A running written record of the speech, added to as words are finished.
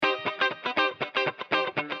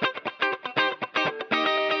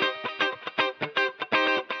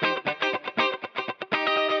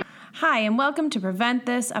Hi, and welcome to Prevent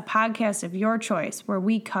This, a podcast of your choice, where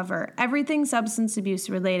we cover everything substance abuse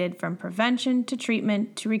related, from prevention to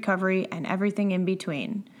treatment to recovery and everything in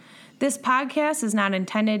between. This podcast is not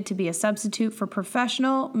intended to be a substitute for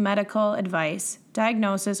professional medical advice,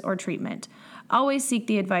 diagnosis, or treatment. Always seek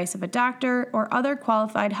the advice of a doctor or other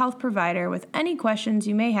qualified health provider with any questions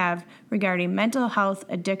you may have regarding mental health,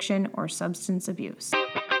 addiction, or substance abuse.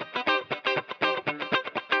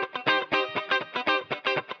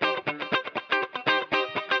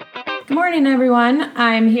 Good morning, everyone.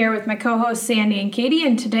 I'm here with my co-hosts Sandy and Katie,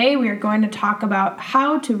 and today we are going to talk about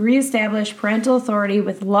how to reestablish parental authority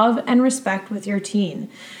with love and respect with your teen.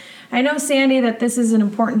 I know, Sandy, that this is an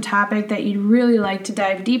important topic that you'd really like to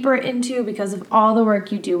dive deeper into because of all the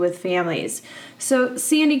work you do with families. So,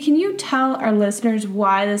 Sandy, can you tell our listeners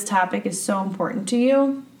why this topic is so important to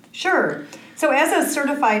you? Sure. So as a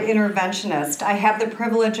certified interventionist, I have the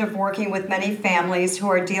privilege of working with many families who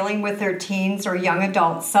are dealing with their teens or young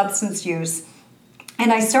adult substance use.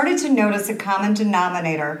 And I started to notice a common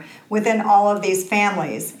denominator within all of these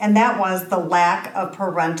families, and that was the lack of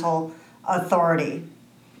parental authority.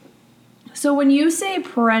 So when you say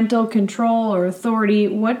parental control or authority,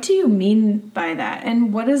 what do you mean by that?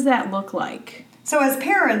 And what does that look like? So as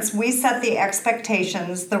parents, we set the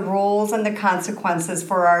expectations, the rules, and the consequences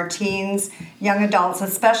for our teens, young adults,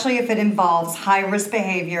 especially if it involves high-risk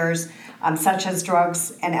behaviors such as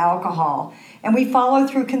drugs and alcohol. And we follow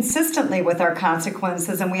through consistently with our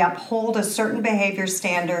consequences, and we uphold a certain behavior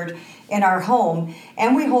standard in our home,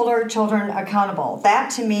 and we hold our children accountable. That,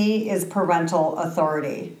 to me, is parental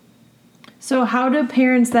authority. So how do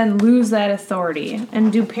parents then lose that authority?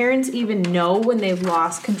 And do parents even know when they've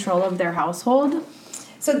lost control of their household?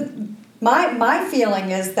 So my feeling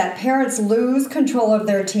is that parents lose control of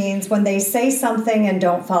their teens when they say something and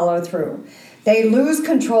don't follow through. They lose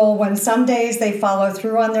control when some days they follow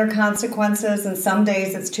through on their consequences and some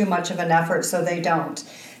days it's too much of an effort, so they don't.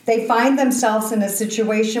 They find themselves in a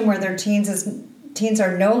situation where their teens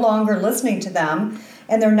are no longer listening to them,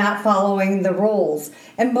 and they're not following the rules.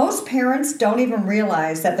 And most parents don't even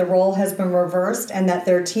realize that the role has been reversed and that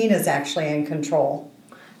their teen is actually in control.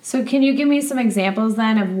 So can you give me some examples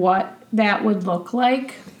then of what that would look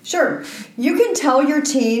like? Sure. You can tell your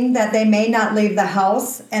teen that they may not leave the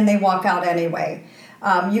house and they walk out anyway.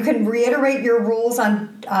 You can reiterate your rules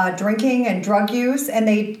on drinking and drug use, and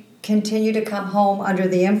they continue to come home under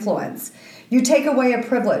the influence. You take away a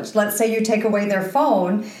privilege. Let's say you take away their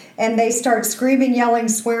phone and they start screaming, yelling,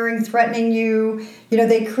 swearing, threatening you.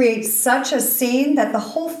 They create such a scene that the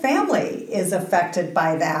whole family is affected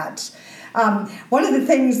by that. One of the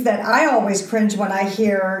things that I always cringe when I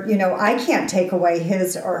hear, I can't take away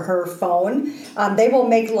his or her phone. They will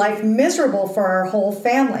make life miserable for our whole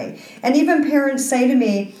family. And even parents say to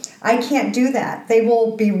me, I can't do that. They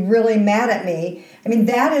will be really mad at me.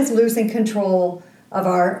 That is losing control of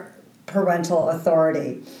our parental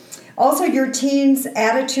authority. Also, your teen's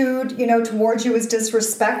attitude, towards you is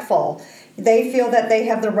disrespectful. They feel that they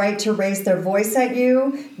have the right to raise their voice at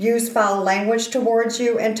you, use foul language towards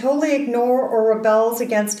you, and totally ignore or rebels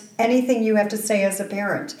against anything you have to say as a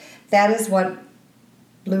parent. That is what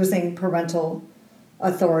losing parental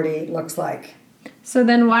authority looks like. So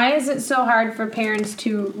then why is it so hard for parents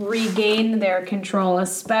to regain their control,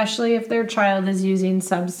 especially if their child is using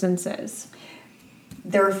substances?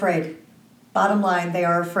 They're afraid. Bottom line, they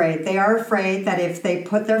are afraid. They are afraid that if they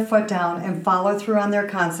put their foot down and follow through on their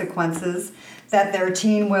consequences, that their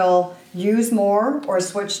teen will use more or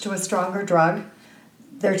switch to a stronger drug.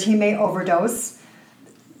 Their teen may overdose,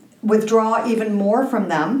 withdraw even more from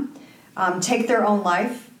them, take their own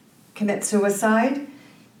life, commit suicide,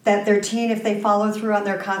 that their teen, if they follow through on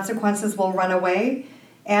their consequences, will run away.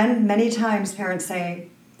 And many times parents say,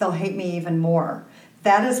 they'll hate me even more.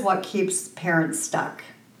 That is what keeps parents stuck.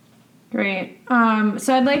 Great.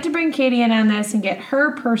 So I'd like to bring Katie in on this and get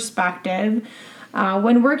her perspective.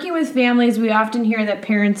 When working with families, we often hear that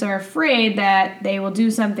parents are afraid that they will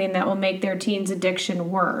do something that will make their teen's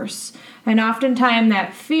addiction worse. And oftentimes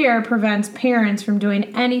that fear prevents parents from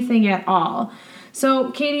doing anything at all.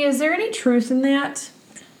 So, Katie, is there any truth in that?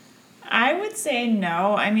 I would say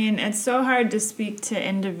no. It's so hard to speak to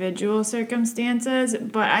individual circumstances,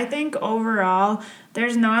 but I think overall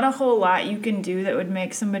there's not a whole lot you can do that would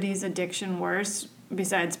make somebody's addiction worse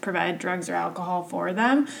besides provide drugs or alcohol for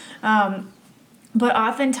them. But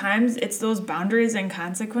oftentimes it's those boundaries and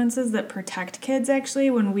consequences that protect kids, actually,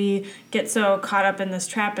 when we get so caught up in this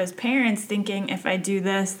trap as parents thinking if I do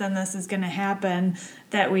this, then this is going to happen,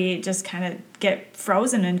 that we just kind of get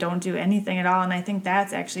frozen and don't do anything at all. And I think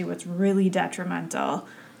that's actually what's really detrimental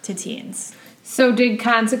to teens. So did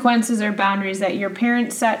consequences or boundaries that your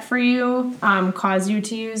parents set for you cause you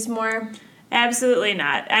to use more? Absolutely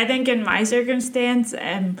not. I think in my circumstance,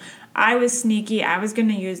 I was sneaky. I was going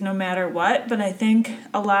to use no matter what, but I think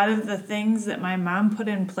a lot of the things that my mom put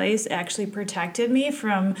in place actually protected me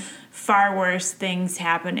from far worse things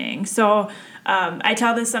happening. So I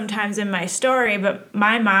tell this sometimes in my story, but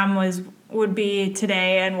my mom would be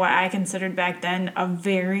today and what I considered back then a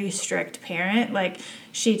very strict parent. Like,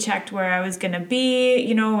 she checked where I was going to be.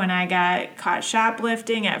 You know, when I got caught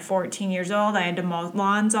shoplifting at 14 years old, I had to mow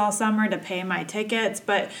lawns all summer to pay my tickets.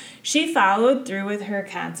 But she followed through with her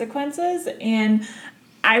consequences, and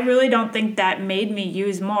I really don't think that made me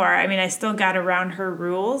use more. I mean, I still got around her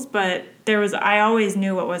rules, but I always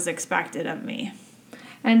knew what was expected of me.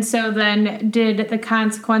 And so then did the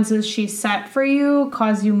consequences she set for you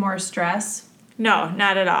cause you more stress? No,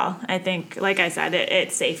 not at all. I think, like I said,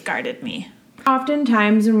 it safeguarded me.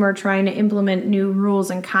 Oftentimes when we're trying to implement new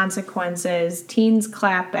rules and consequences, teens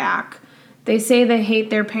clap back. They say they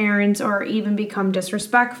hate their parents or even become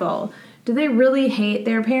disrespectful. Do they really hate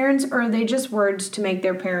their parents, or are they just words to make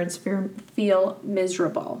their parents feel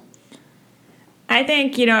miserable? I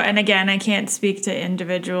think, and again, I can't speak to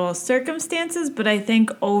individual circumstances, but I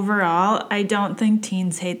think overall, I don't think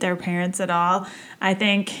teens hate their parents at all. I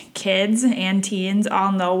think kids and teens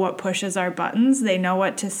all know what pushes our buttons. They know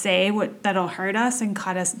what to say, that'll hurt us and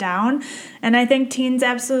cut us down. And I think teens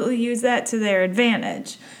absolutely use that to their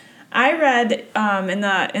advantage. I read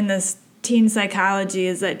in this teen psychology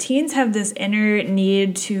is that teens have this inner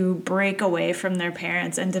need to break away from their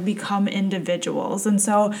parents and to become individuals. And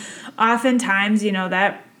so oftentimes,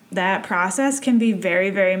 that process can be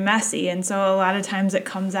very, very messy. And so a lot of times it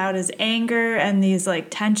comes out as anger and these like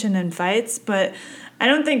tension and fights. But I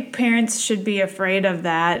don't think parents should be afraid of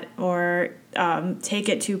that or take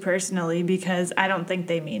it too personally, because I don't think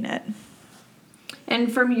they mean it. And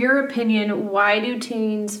from your opinion, why do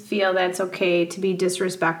teens feel that's okay to be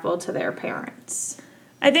disrespectful to their parents?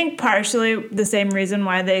 I think partially the same reason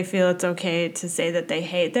why they feel it's okay to say that they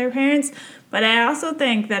hate their parents. But I also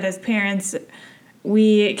think that as parents,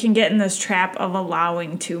 we can get in this trap of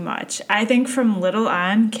allowing too much. I think from little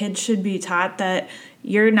on, kids should be taught that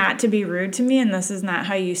you're not to be rude to me and this is not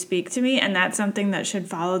how you speak to me, and that's something that should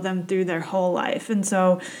follow them through their whole life. And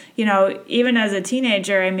so, even as a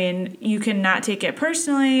teenager, I mean, you can not take it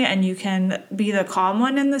personally and you can be the calm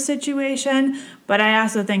one in the situation, but I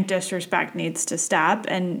also think disrespect needs to stop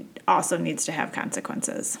and also needs to have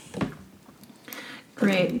consequences.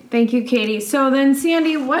 Great. Thank you, Katie. So then,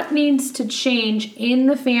 Sandy, what needs to change in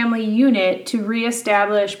the family unit to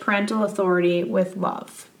reestablish parental authority with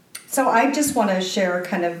love? So I just want to share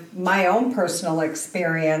kind of my own personal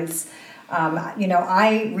experience.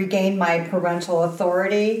 I regained my parental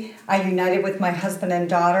authority. I united with my husband and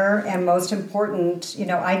daughter, and most important,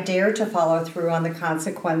 I dared to follow through on the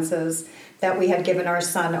consequences that we had given our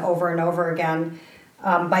son over and over again.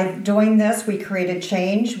 By doing this, we created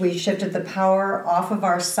change. We shifted the power off of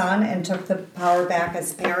our son and took the power back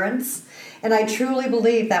as parents. And I truly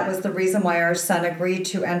believe that was the reason why our son agreed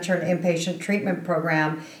to enter an inpatient treatment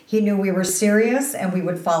program. He knew we were serious and we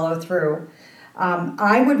would follow through.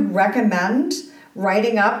 I would recommend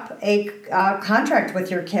writing up a contract with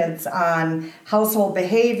your kids on household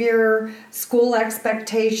behavior, school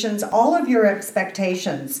expectations, all of your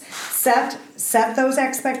expectations. Set those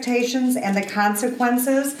expectations and the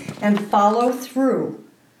consequences and follow through.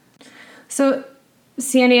 So,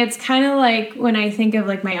 Sandy, it's kind of like when I think of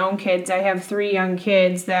like my own kids. I have 3 young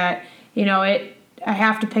kids that, I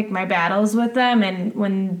have to pick my battles with them, and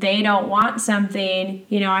when they don't want something,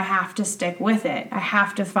 I have to stick with it. I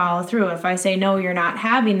have to follow through. If I say, no, you're not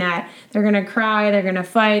having that, they're going to cry, they're going to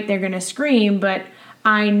fight, they're going to scream, but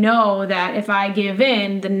I know that if I give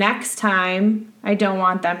in, the next time I don't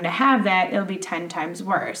want them to have that, it'll be 10 times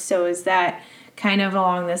worse. So is that kind of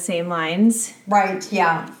along the same lines? Right,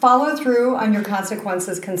 yeah. Follow through on your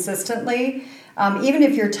consequences consistently, even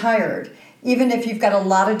if you're tired. Even if you've got a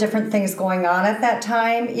lot of different things going on at that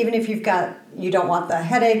time, even if you don't want the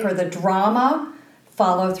headache or the drama,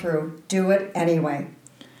 follow through. Do it anyway.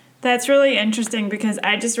 That's really interesting, because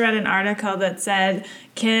I just read an article that said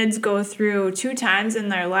kids go through 2 times in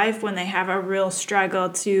their life when they have a real struggle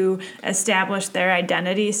to establish their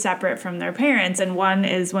identity separate from their parents. And one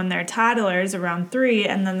is when they're toddlers around 3,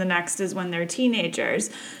 and then the next is when they're teenagers.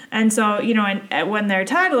 And so, when they're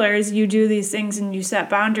toddlers, you do these things and you set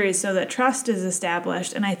boundaries so that trust is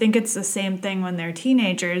established. And I think it's the same thing when they're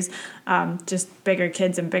teenagers, just bigger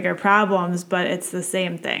kids and bigger problems, but it's the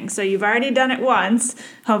same thing. So you've already done it once,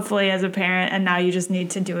 hopefully as a parent, and now you just need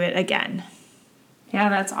to do it again. Yeah,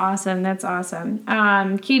 that's awesome. That's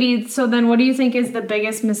awesome. Katie, so then what do you think is the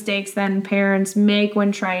biggest mistakes then parents make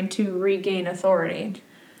when trying to regain authority?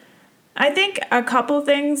 I think a couple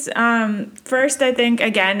things. First, I think,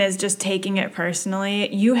 again, is just taking it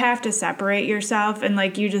personally. You have to separate yourself. And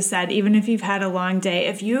like you just said, even if you've had a long day,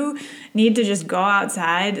 if you need to just go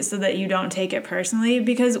outside so that you don't take it personally,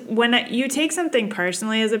 because when you take something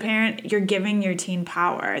personally as a parent, you're giving your teen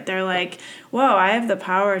power. They're like, whoa, I have the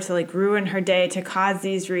power to like ruin her day, to cause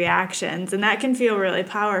these reactions. And that can feel really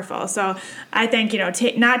powerful. So I think,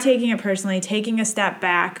 not taking it personally, taking a step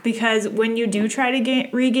back, because when you do try to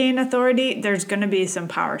regain authority, there's going to be some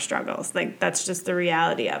power struggles. Like, that's just the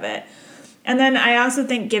reality of it. And then I also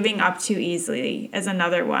think giving up too easily is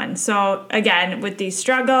another one. So again, with these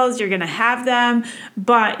struggles, you're going to have them,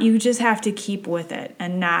 but you just have to keep with it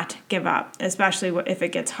and not give up, especially if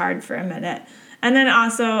it gets hard for a minute. And then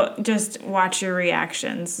also just watch your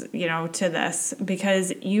reactions, to this,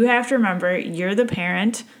 because you have to remember you're the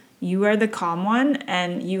parent, you are the calm one,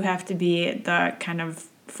 and you have to be the kind of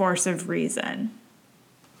force of reason.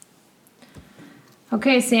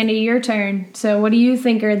 Okay, Sandy, your turn. So what do you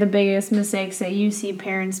think are the biggest mistakes that you see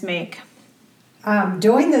parents make?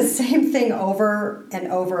 Doing the same thing over and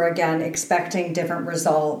over again, expecting different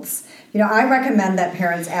results. I recommend that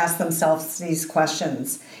parents ask themselves these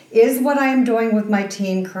questions. Is what I am doing with my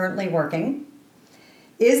teen currently working?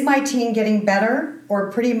 Is my teen getting better or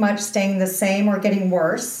pretty much staying the same or getting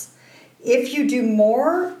worse? If you do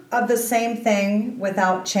more of the same thing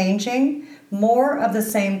without changing, more of the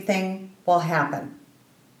same thing will happen.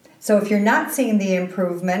 So if you're not seeing the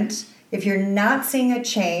improvement, if you're not seeing a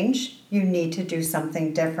change, you need to do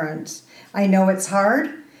something different. I know it's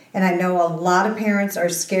hard, and I know a lot of parents are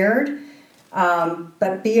scared,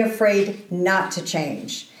 but be afraid not to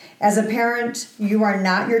change. As a parent, you are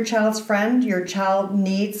not your child's friend. Your child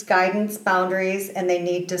needs guidance, boundaries, and they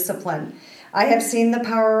need discipline. I have seen the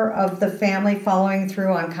power of the family following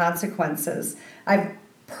through on consequences. I've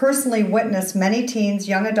personally witnessed many teens,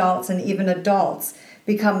 young adults, and even adults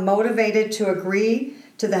become motivated to agree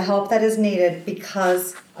to the help that is needed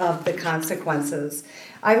because of the consequences.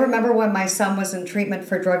 I remember when my son was in treatment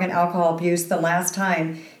for drug and alcohol abuse the last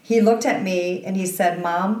time, he looked at me and he said,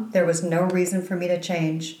 "Mom, there was no reason for me to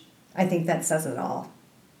change." I think that says it all.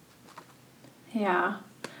 Yeah.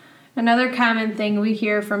 Another common thing we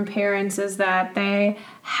hear from parents is that they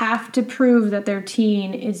have to prove that their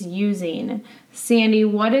teen is using. Sandy,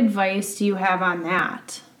 what advice do you have on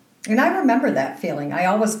that? And I remember that feeling. I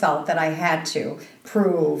always felt that I had to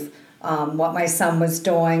prove what my son was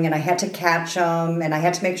doing, and I had to catch him, and I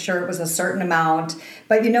had to make sure it was a certain amount.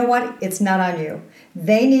 But you know what? It's not on you.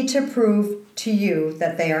 They need to prove to you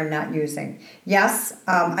that they are not using. Yes,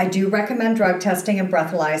 I do recommend drug testing and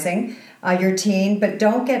breathalyzing your teen, but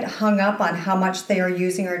don't get hung up on how much they are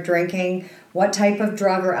using or drinking, what type of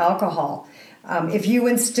drug or alcohol. If you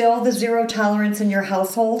instill the zero tolerance in your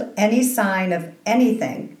household, any sign of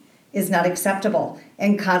anything is not acceptable,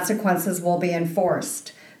 and consequences will be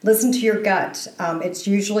enforced. Listen to your gut. It's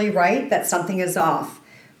usually right that something is off.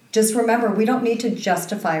 Just remember, we don't need to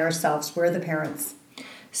justify ourselves. We're the parents.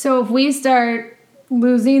 So if we start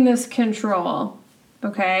losing this control,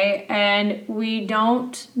 okay, and we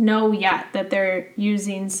don't know yet that they're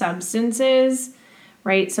using substances,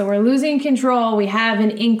 right? So we're losing control. We have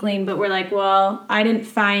an inkling, but we're like, well, I didn't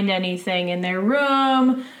find anything in their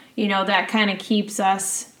room. That kind of keeps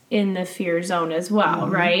us in the fear zone as well,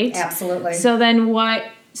 right? Absolutely. So then what?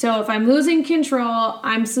 So if I'm losing control,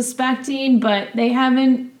 I'm suspecting, but they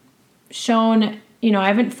haven't shown, I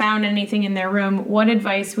haven't found anything in their room. What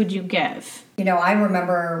advice would you give? I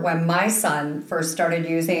remember when my son first started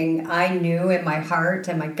using, I knew in my heart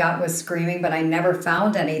and my gut was screaming, but I never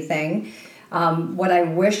found anything. What I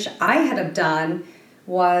wish I had have done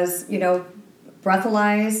was,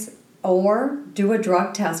 breathalyze or do a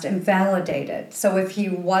drug test and validate it. So if he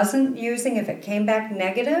wasn't using, if it came back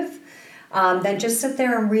negative, then just sit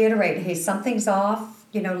there and reiterate, hey, something's off,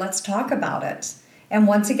 let's talk about it. And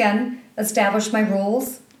once again, establish my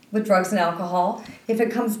rules with drugs and alcohol. If it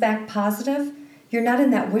comes back positive, you're not in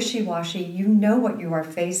that wishy-washy. You know what you are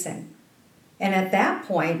facing. And at that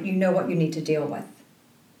point, you know what you need to deal with.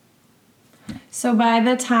 So by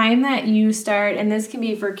the time that you start, and this can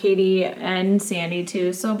be for Katie and Sandy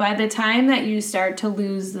too, so by the time that you start to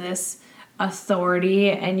lose this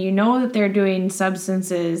authority and you know that they're doing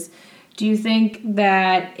substances, do you think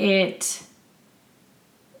that they've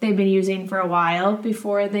been using for a while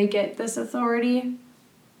before they get this authority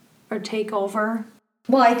or take over?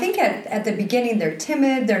 Well, I think at the beginning they're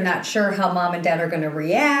timid, they're not sure how mom and dad are going to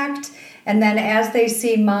react. And then as they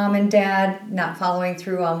see mom and dad not following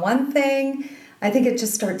through on one thing, I think it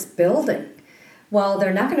just starts building. Well,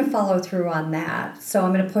 they're not going to follow through on that, so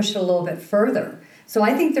I'm going to push it a little bit further. So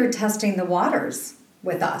I think they're testing the waters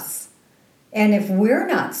with us. And if we're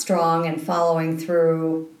not strong and following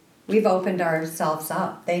through, we've opened ourselves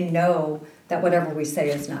up. They know that whatever we say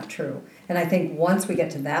is not true. And I think once we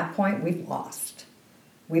get to that point, we've lost.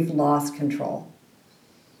 We've lost control.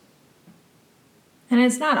 And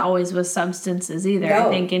it's not always with substances either. No. I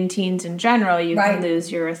think in teens in general, you Right. can lose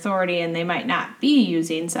your authority and they might not be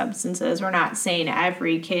using substances. We're not saying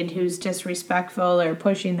every kid who's disrespectful or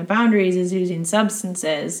pushing the boundaries is using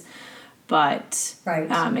substances. But Right.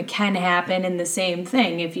 It can happen in the same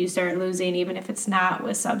thing. If you start losing, even if it's not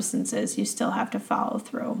with substances, you still have to follow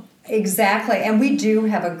through. Exactly. And we do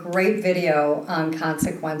have a great video on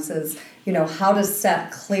consequences, how to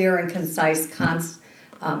set clear and concise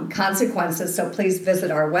consequences. So please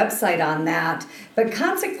visit our website on that. But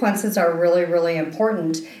consequences are really, really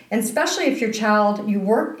important. And especially if your child, you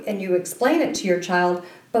work and you explain it to your child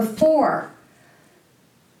before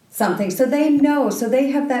something. So they know, so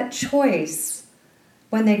they have that choice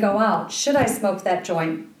when they go out. Should I smoke that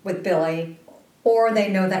joint with Billy? Or they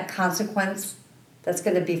know that consequence that's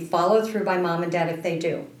going to be followed through by mom and dad if they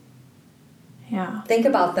do. Yeah. Think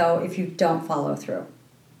about, though, if you don't follow through.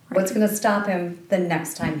 What's going to stop him the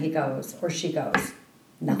next time he goes or she goes?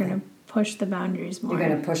 You're Nothing. going to push the boundaries more. You're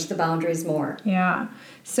going to push the boundaries more. Yeah.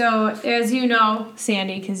 So, as you know,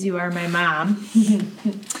 Sandy, because you are my mom,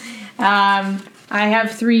 I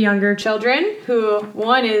have 3 younger children who,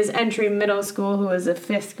 one is entering middle school, who is a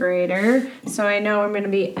 5th grader. So I know I'm going to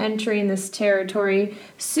be entering this territory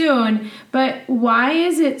soon. But why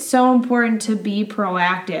is it so important to be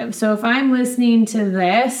proactive? So if I'm listening to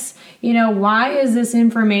this, why is this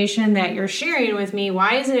information that you're sharing with me,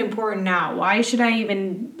 why is it important now? Why should I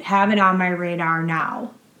even have it on my radar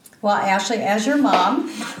now? Well, Ashley, as your mom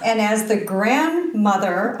and as the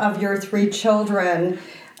grandmother of your 3 children,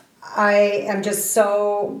 I am just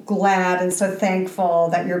so glad and so thankful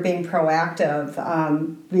that you're being proactive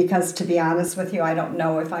because, to be honest with you, I don't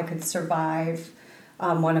know if I could survive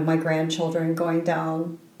one of my grandchildren going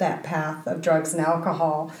down that path of drugs and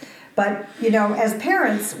alcohol. But, as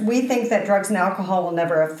parents, we think that drugs and alcohol will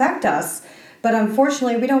never affect us, but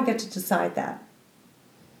unfortunately, we don't get to decide that.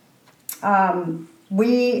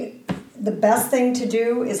 The best thing to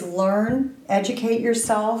do is learn, educate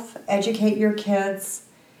yourself, educate your kids,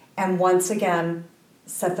 and once again,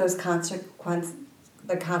 set those consequences,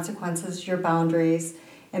 your boundaries,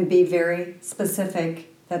 and be very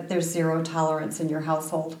specific that there's 0 tolerance in your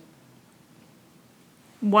household.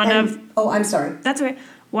 I'm sorry. That's okay.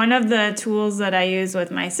 One of the tools that I use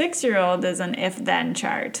with my 6-year-old is an if-then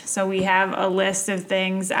chart. So we have a list of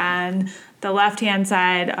things on the left-hand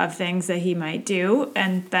side of things that he might do,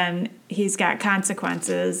 and then he's got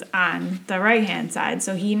consequences on the right-hand side.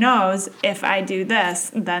 So he knows if I do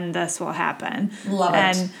this, then this will happen. Love it.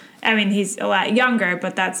 And I mean, he's a lot younger,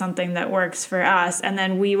 but that's something that works for us. And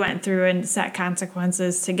then we went through and set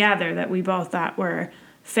consequences together that we both thought were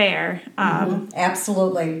fair.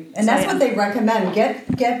 Absolutely. And that's what they recommend.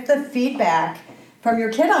 Get the feedback from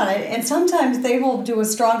your kid on it. And sometimes they will do a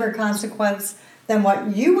stronger consequence than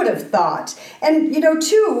what you would have thought. And,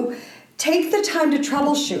 too, take the time to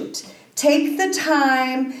troubleshoot. Take the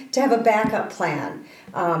time to have a backup plan.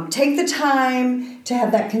 Take the time to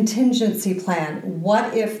have that contingency plan.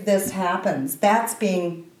 What if this happens? That's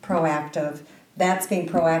being proactive. That's being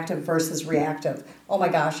proactive versus reactive. Oh my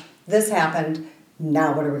gosh, this happened.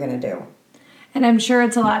 Now what are we going to do? And I'm sure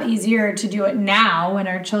it's a lot easier to do it now when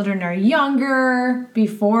our children are younger,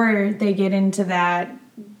 before they get into that,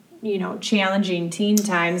 challenging teen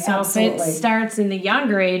time. So Absolutely. If it starts in the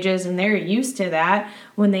younger ages and they're used to that,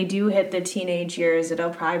 when they do hit the teenage years,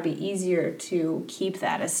 it'll probably be easier to keep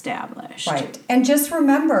that established. Right. And just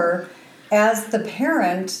remember, as the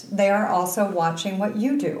parent, they are also watching what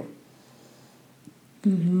you do.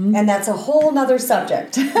 Mm-hmm. And that's a whole nother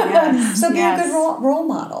subject. Yes. So be a good role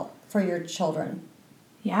model for your children.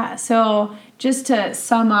 Yeah, so just to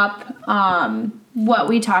sum up what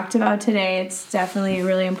we talked about today, it's definitely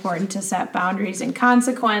really important to set boundaries and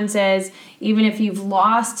consequences. Even if you've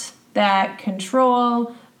lost that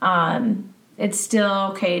control, it's still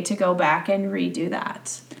okay to go back and redo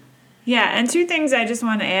that. Yeah, and 2 things I just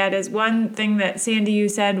want to add is one thing that Sandy, you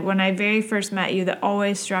said when I very first met you that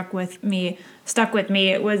always stuck with me,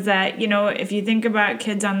 it was that, if you think about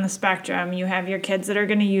kids on the spectrum, you have your kids that are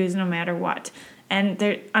going to use no matter what.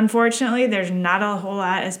 And unfortunately, there's not a whole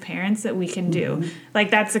lot as parents that we can do. Mm-hmm.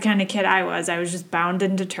 Like, that's the kind of kid I was. I was just bound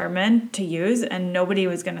and determined to use, and nobody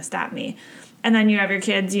was going to stop me. And then you have your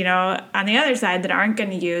kids, on the other side that aren't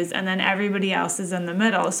going to use, and then everybody else is in the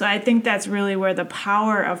middle. So I think that's really where the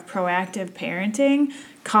power of proactive parenting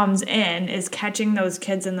comes in, is catching those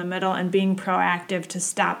kids in the middle and being proactive to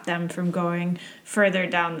stop them from going further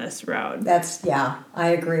down this road. I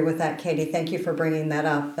agree with that, Katie. Thank you for bringing that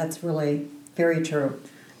up. That's really very true.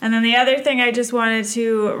 And then the other thing I just wanted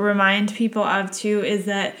to remind people of too is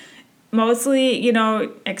that mostly,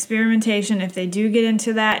 experimentation, if they do get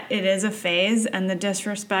into that, it is a phase, and the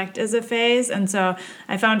disrespect is a phase. And so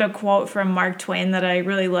I found a quote from Mark Twain that I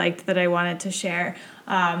really liked that I wanted to share.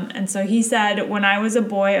 And so he said, "When I was a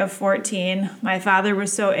boy of 14, my father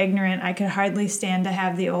was so ignorant I could hardly stand to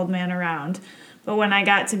have the old man around. But when I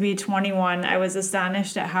got to be 21, I was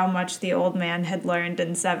astonished at how much the old man had learned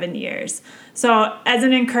in 7 years." So as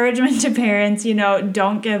an encouragement to parents,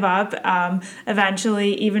 don't give up.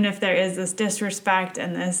 Eventually, even if there is this disrespect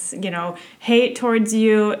and this, hate towards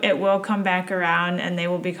you, it will come back around and they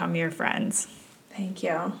will become your friends. Thank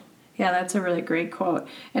you. Yeah, that's a really great quote.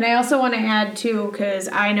 And I also want to add, too, because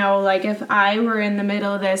I know, if I were in the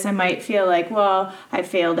middle of this, I might feel like, well, I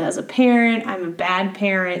failed as a parent. I'm a bad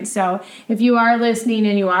parent. So if you are listening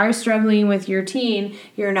and you are struggling with your teen,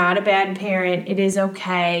 you're not a bad parent. It is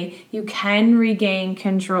okay. You can regain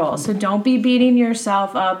control. So don't be beating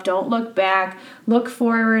yourself up. Don't look back. Look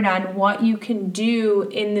forward on what you can do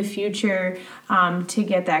in the future to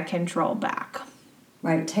get that control back.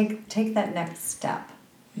 Right. Take that next step.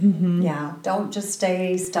 Mm-hmm. Yeah, don't just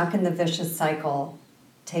stay stuck in the vicious cycle.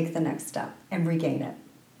 Take the next step and regain it.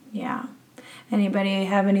 Yeah. Anybody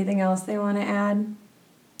have anything else they want to add?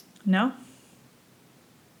 No?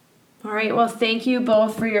 All right. Well, thank you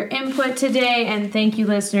both for your input today, and thank you,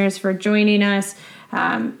 listeners, for joining us.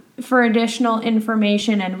 For additional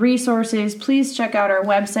information and resources, please check out our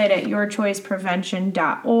website at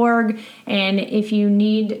yourchoiceprevention.org. And if you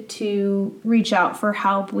need to reach out for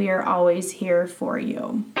help, we are always here for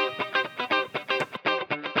you.